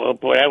oh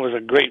boy, that was a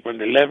great one.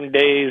 11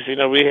 days.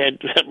 We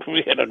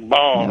had a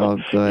ball. Oh,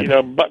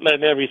 good. Butler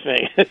and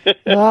everything.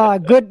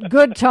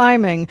 Good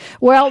timing.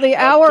 Well, the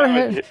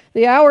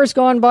hour's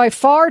gone by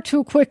far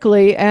too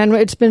quickly, and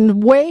it's been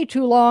way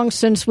too long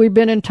since we've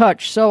been in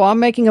touch. So I'm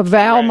making a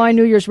vow. Right. My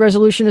New Year's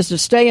resolution is to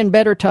stay in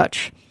better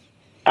touch.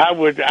 I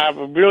would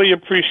really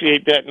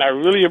appreciate that, and I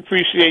really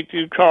appreciate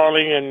you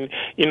calling and,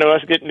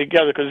 us getting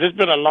together, because it's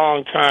been a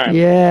long time.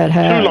 Yeah, it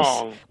has. Too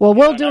long. Well,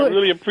 we'll do it. I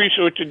really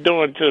appreciate what you're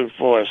doing, too,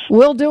 for us.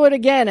 We'll do it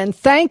again, and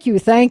thank you.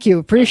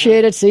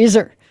 Appreciate it,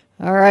 Caesar.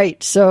 All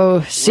right,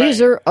 so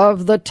Caesar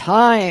of the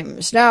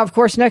Times. Now, of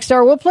course, next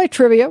hour we'll play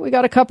trivia. We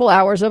got a couple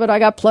hours of it. I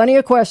got plenty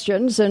of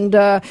questions, and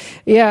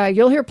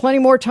you'll hear plenty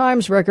more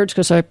Times records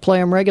because I play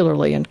them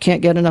regularly and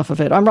can't get enough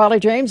of it. I'm Raleigh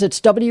James. It's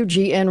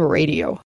WGN Radio.